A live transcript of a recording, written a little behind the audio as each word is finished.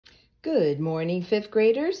Good morning, fifth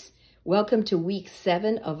graders. Welcome to week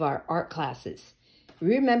 7 of our art classes.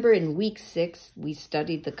 Remember in week 6, we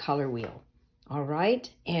studied the color wheel. All right,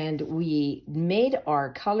 and we made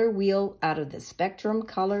our color wheel out of the spectrum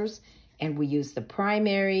colors, and we used the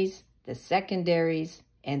primaries, the secondaries,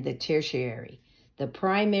 and the tertiary. The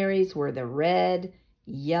primaries were the red,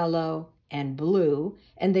 yellow, and blue,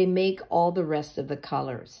 and they make all the rest of the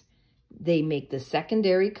colors. They make the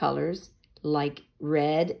secondary colors, like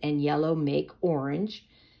red and yellow make orange.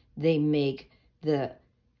 They make the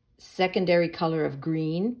secondary color of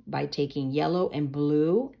green by taking yellow and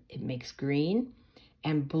blue. It makes green.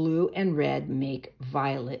 And blue and red make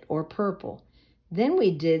violet or purple. Then we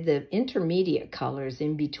did the intermediate colors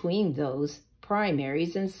in between those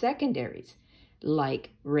primaries and secondaries, like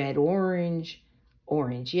red-orange,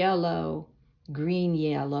 orange-yellow,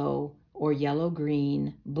 green-yellow, or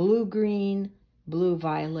yellow-green, blue-green,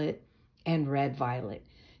 blue-violet, and red-violet.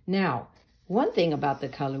 Now, one thing about the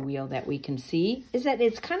color wheel that we can see is that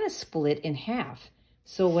it's kind of split in half.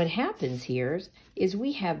 So what happens here is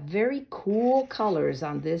we have very cool colors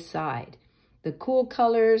on this side. The cool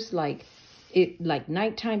colors like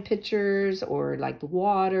nighttime pictures, or like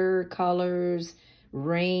water colors,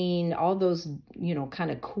 rain, all those,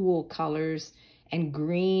 kind of cool colors, and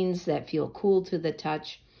greens that feel cool to the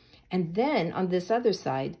touch. And then on this other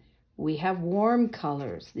side, we have warm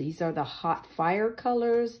colors. These are the hot fire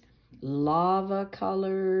colors, lava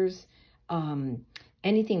colors,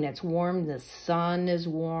 anything that's warm. The sun is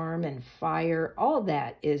warm, and fire, all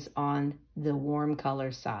that is on the warm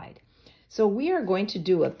color side. So we are going to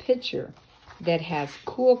do a picture that has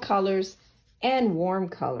cool colors and warm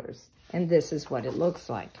colors. And this is what it looks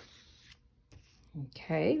like.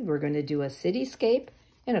 Okay, we're going to do a cityscape.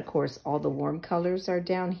 And of course, all the warm colors are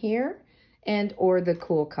down here, or the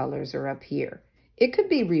cool colors are up here. It could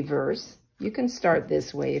be reverse. You can start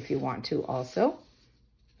this way if you want to also.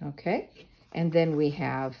 Okay, and then we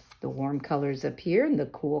have the warm colors up here and the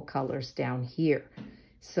cool colors down here.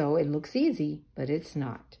 So it looks easy, but it's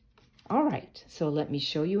not. All right, so let me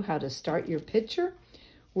show you how to start your picture.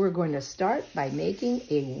 We're going to start by making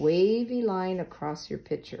a wavy line across your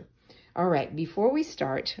picture. All right, before we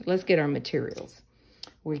start, let's get our materials.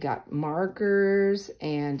 We got markers,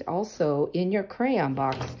 and also in your crayon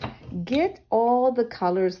box, get all the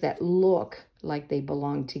colors that look like they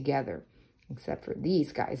belong together, except for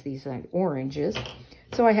these guys. These are oranges.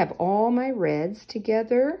 So I have all my reds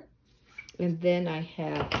together, and then I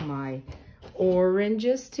have my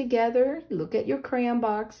oranges together. Look at your crayon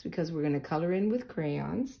box, because we're going to color in with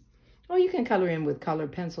crayons. Oh, you can color in with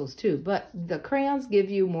colored pencils too, but the crayons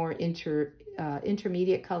give you more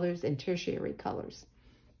intermediate colors and tertiary colors.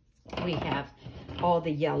 We have all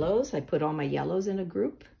the yellows. I put all my yellows in a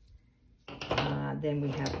group. Then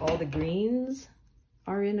we have all the greens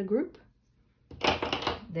are in a group.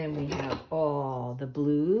 Then we have all the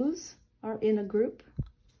blues are in a group.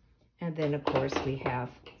 And then, of course, we have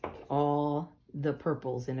all the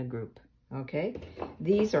purples in a group. Okay,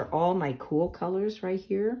 these are all my cool colors right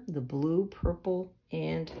here, the blue, purple,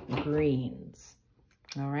 and greens.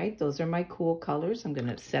 All right, those are my cool colors. I'm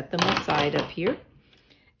going to set them aside up here.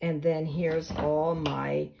 And then here's all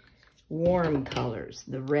my warm colors.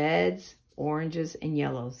 The reds, oranges, and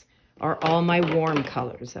yellows are all my warm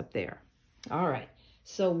colors up there. All right,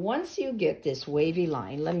 so once you get this wavy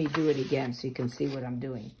line, let me do it again so you can see what I'm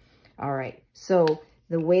doing. All right, so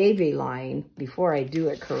the wavy line, before I do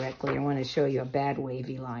it correctly, I want to show you a bad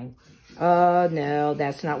wavy line. Oh, no,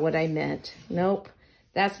 that's not what I meant. Nope,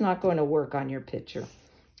 that's not going to work on your picture.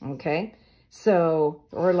 Okay, so,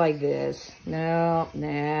 or like this. No,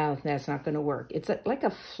 that's not going to work. It's like a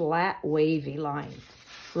flat wavy line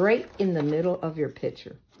right in the middle of your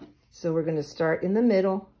picture. So we're going to start in the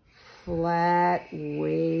middle, flat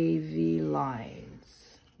wavy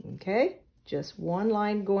lines. Okay, just one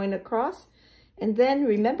line going across. And then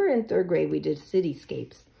remember in 3rd grade, we did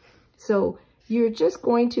cityscapes. So you're just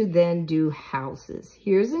going to then do houses.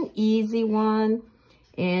 Here's an easy one,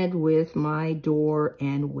 and with my door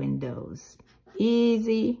and windows.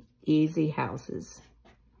 Easy, easy houses.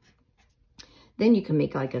 Then you can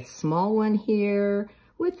make like a small one here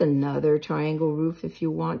with another triangle roof if you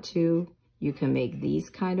want to. You can make these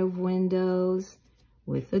kind of windows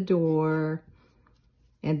with a door.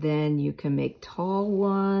 And then you can make tall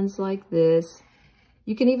ones like this.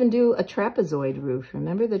 You can even do a trapezoid roof.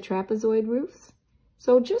 Remember the trapezoid roofs?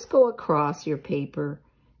 So just go across your paper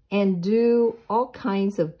and do all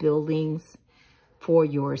kinds of buildings for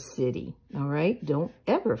your city, all right? Don't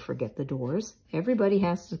ever forget the doors. Everybody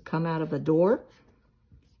has to come out of a door.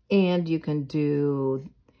 And you can do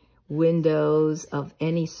windows of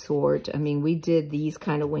any sort. I mean, we did these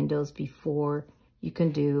kind of windows before. You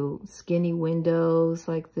can do skinny windows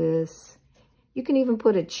like this. You can even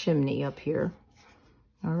put a chimney up here.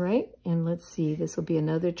 All right, and let's see, this will be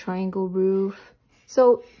another triangle roof.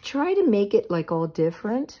 So try to make it like all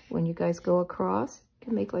different when you guys go across. You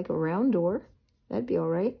can make like a round door. That'd be all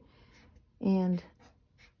right. And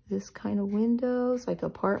this kind of windows, like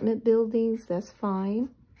apartment buildings, that's fine.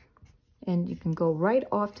 And you can go right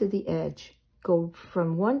off to the edge. Go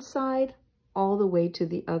from one side all the way to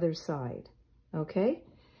the other side, okay?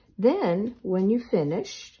 Then, when you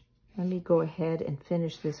finish, let me go ahead and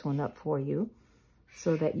finish this one up for you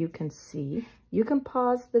so that you can see. You can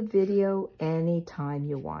pause the video anytime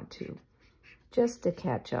you want to, just to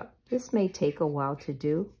catch up. This may take a while to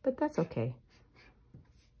do, but that's okay.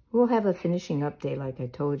 We'll have a finishing up day, like I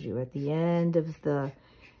told you, at the end of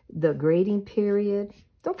the grading period.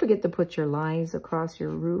 Don't forget to put your lines across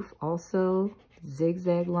your roof also.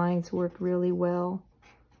 Zigzag lines work really well.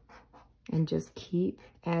 And just keep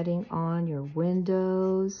adding on your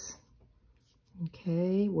windows.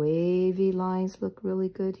 Okay, wavy lines look really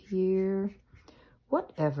good here.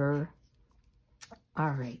 Whatever.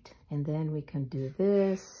 All right, and then we can do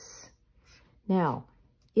this. Now,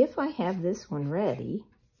 if I have this one ready,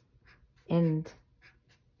 and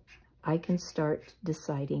I can start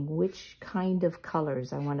deciding which kind of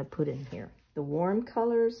colors I want to put in here. The warm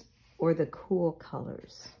colors or the cool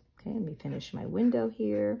colors. Okay, let me finish my window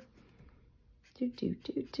here.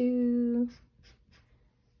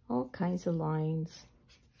 All kinds of lines.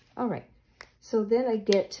 All right, so then I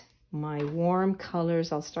get my warm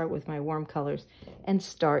colors. I'll start with my warm colors and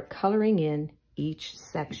start coloring in each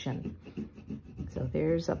section. So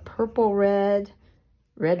there's a purple red,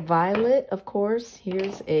 red violet, of course.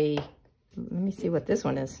 Here's a, let me see what this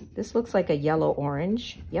one is. This looks like a yellow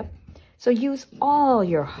orange. Yep. So use all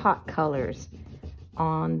your hot colors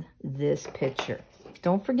on this picture.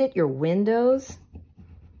 Don't forget your windows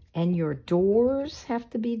and your doors have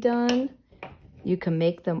to be done. You can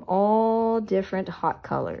make them all different hot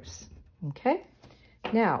colors. Okay?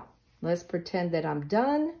 Now, let's pretend that I'm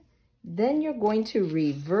done. Then you're going to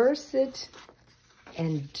reverse it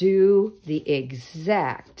and do the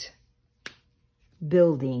exact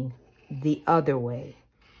building the other way.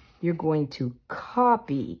 You're going to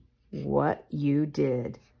copy what you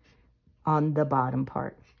did on the bottom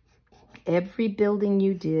part. Every building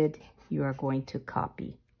you did, you are going to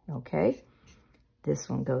copy, okay? This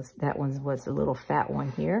one goes, that one was a little fat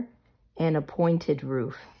one here, and a pointed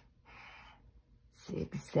roof.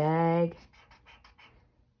 Zigzag,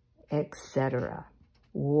 etc.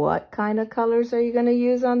 What kind of colors are you going to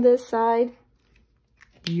use on this side?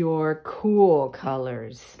 Your cool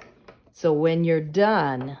colors. So when you're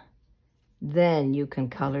done, then you can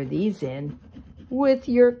color these in with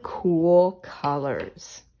your cool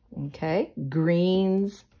colors. Okay?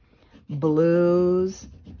 Greens, blues,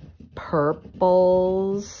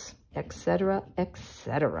 purples, etc.,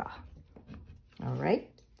 etc. All right?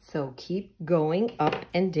 So keep going up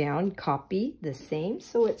and down. Copy the same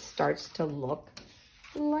so it starts to look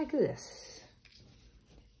like this.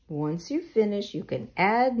 Once you finish, you can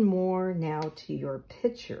add more now to your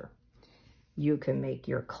picture. You can make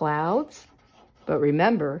your clouds, but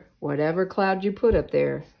remember, whatever cloud you put up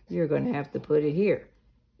there, you're going to have to put it here.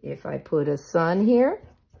 If I put a sun here,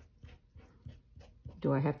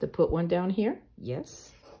 do I have to put one down here?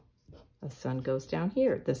 Yes. The sun goes down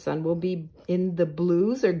here. The sun will be in the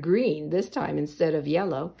blues or green this time instead of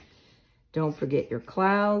yellow. Don't forget your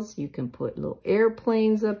clouds. You can put little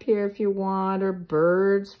airplanes up here if you want, or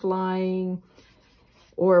birds flying,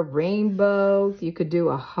 or a rainbow. You could do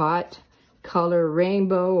a hot color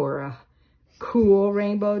rainbow or a cool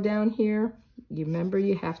rainbow down here. You remember,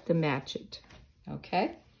 you have to match it.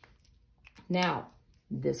 Okay? Now,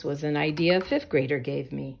 this was an idea a fifth grader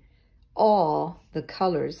gave me. All the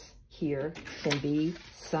colors here can be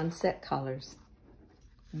sunset colors.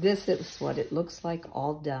 This is what it looks like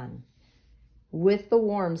all done. With the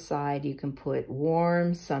warm side, you can put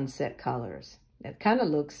warm sunset colors. That kind of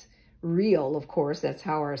looks real, of course. That's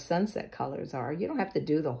how our sunset colors are. You don't have to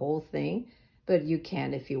do the whole thing, but you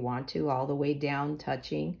can if you want to, all the way down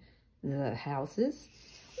touching the houses.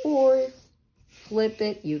 Or flip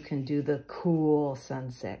it, you can do the cool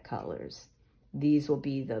sunset colors. These will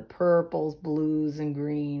be the purples, blues, and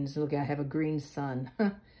greens. Look, I have a green sun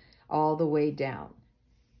all the way down.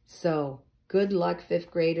 So good luck, fifth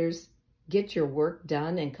graders. Get your work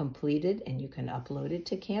done and completed, and you can upload it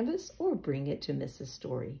to Canvas or bring it to Mrs.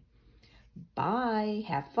 Story. Bye.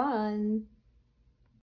 Have fun.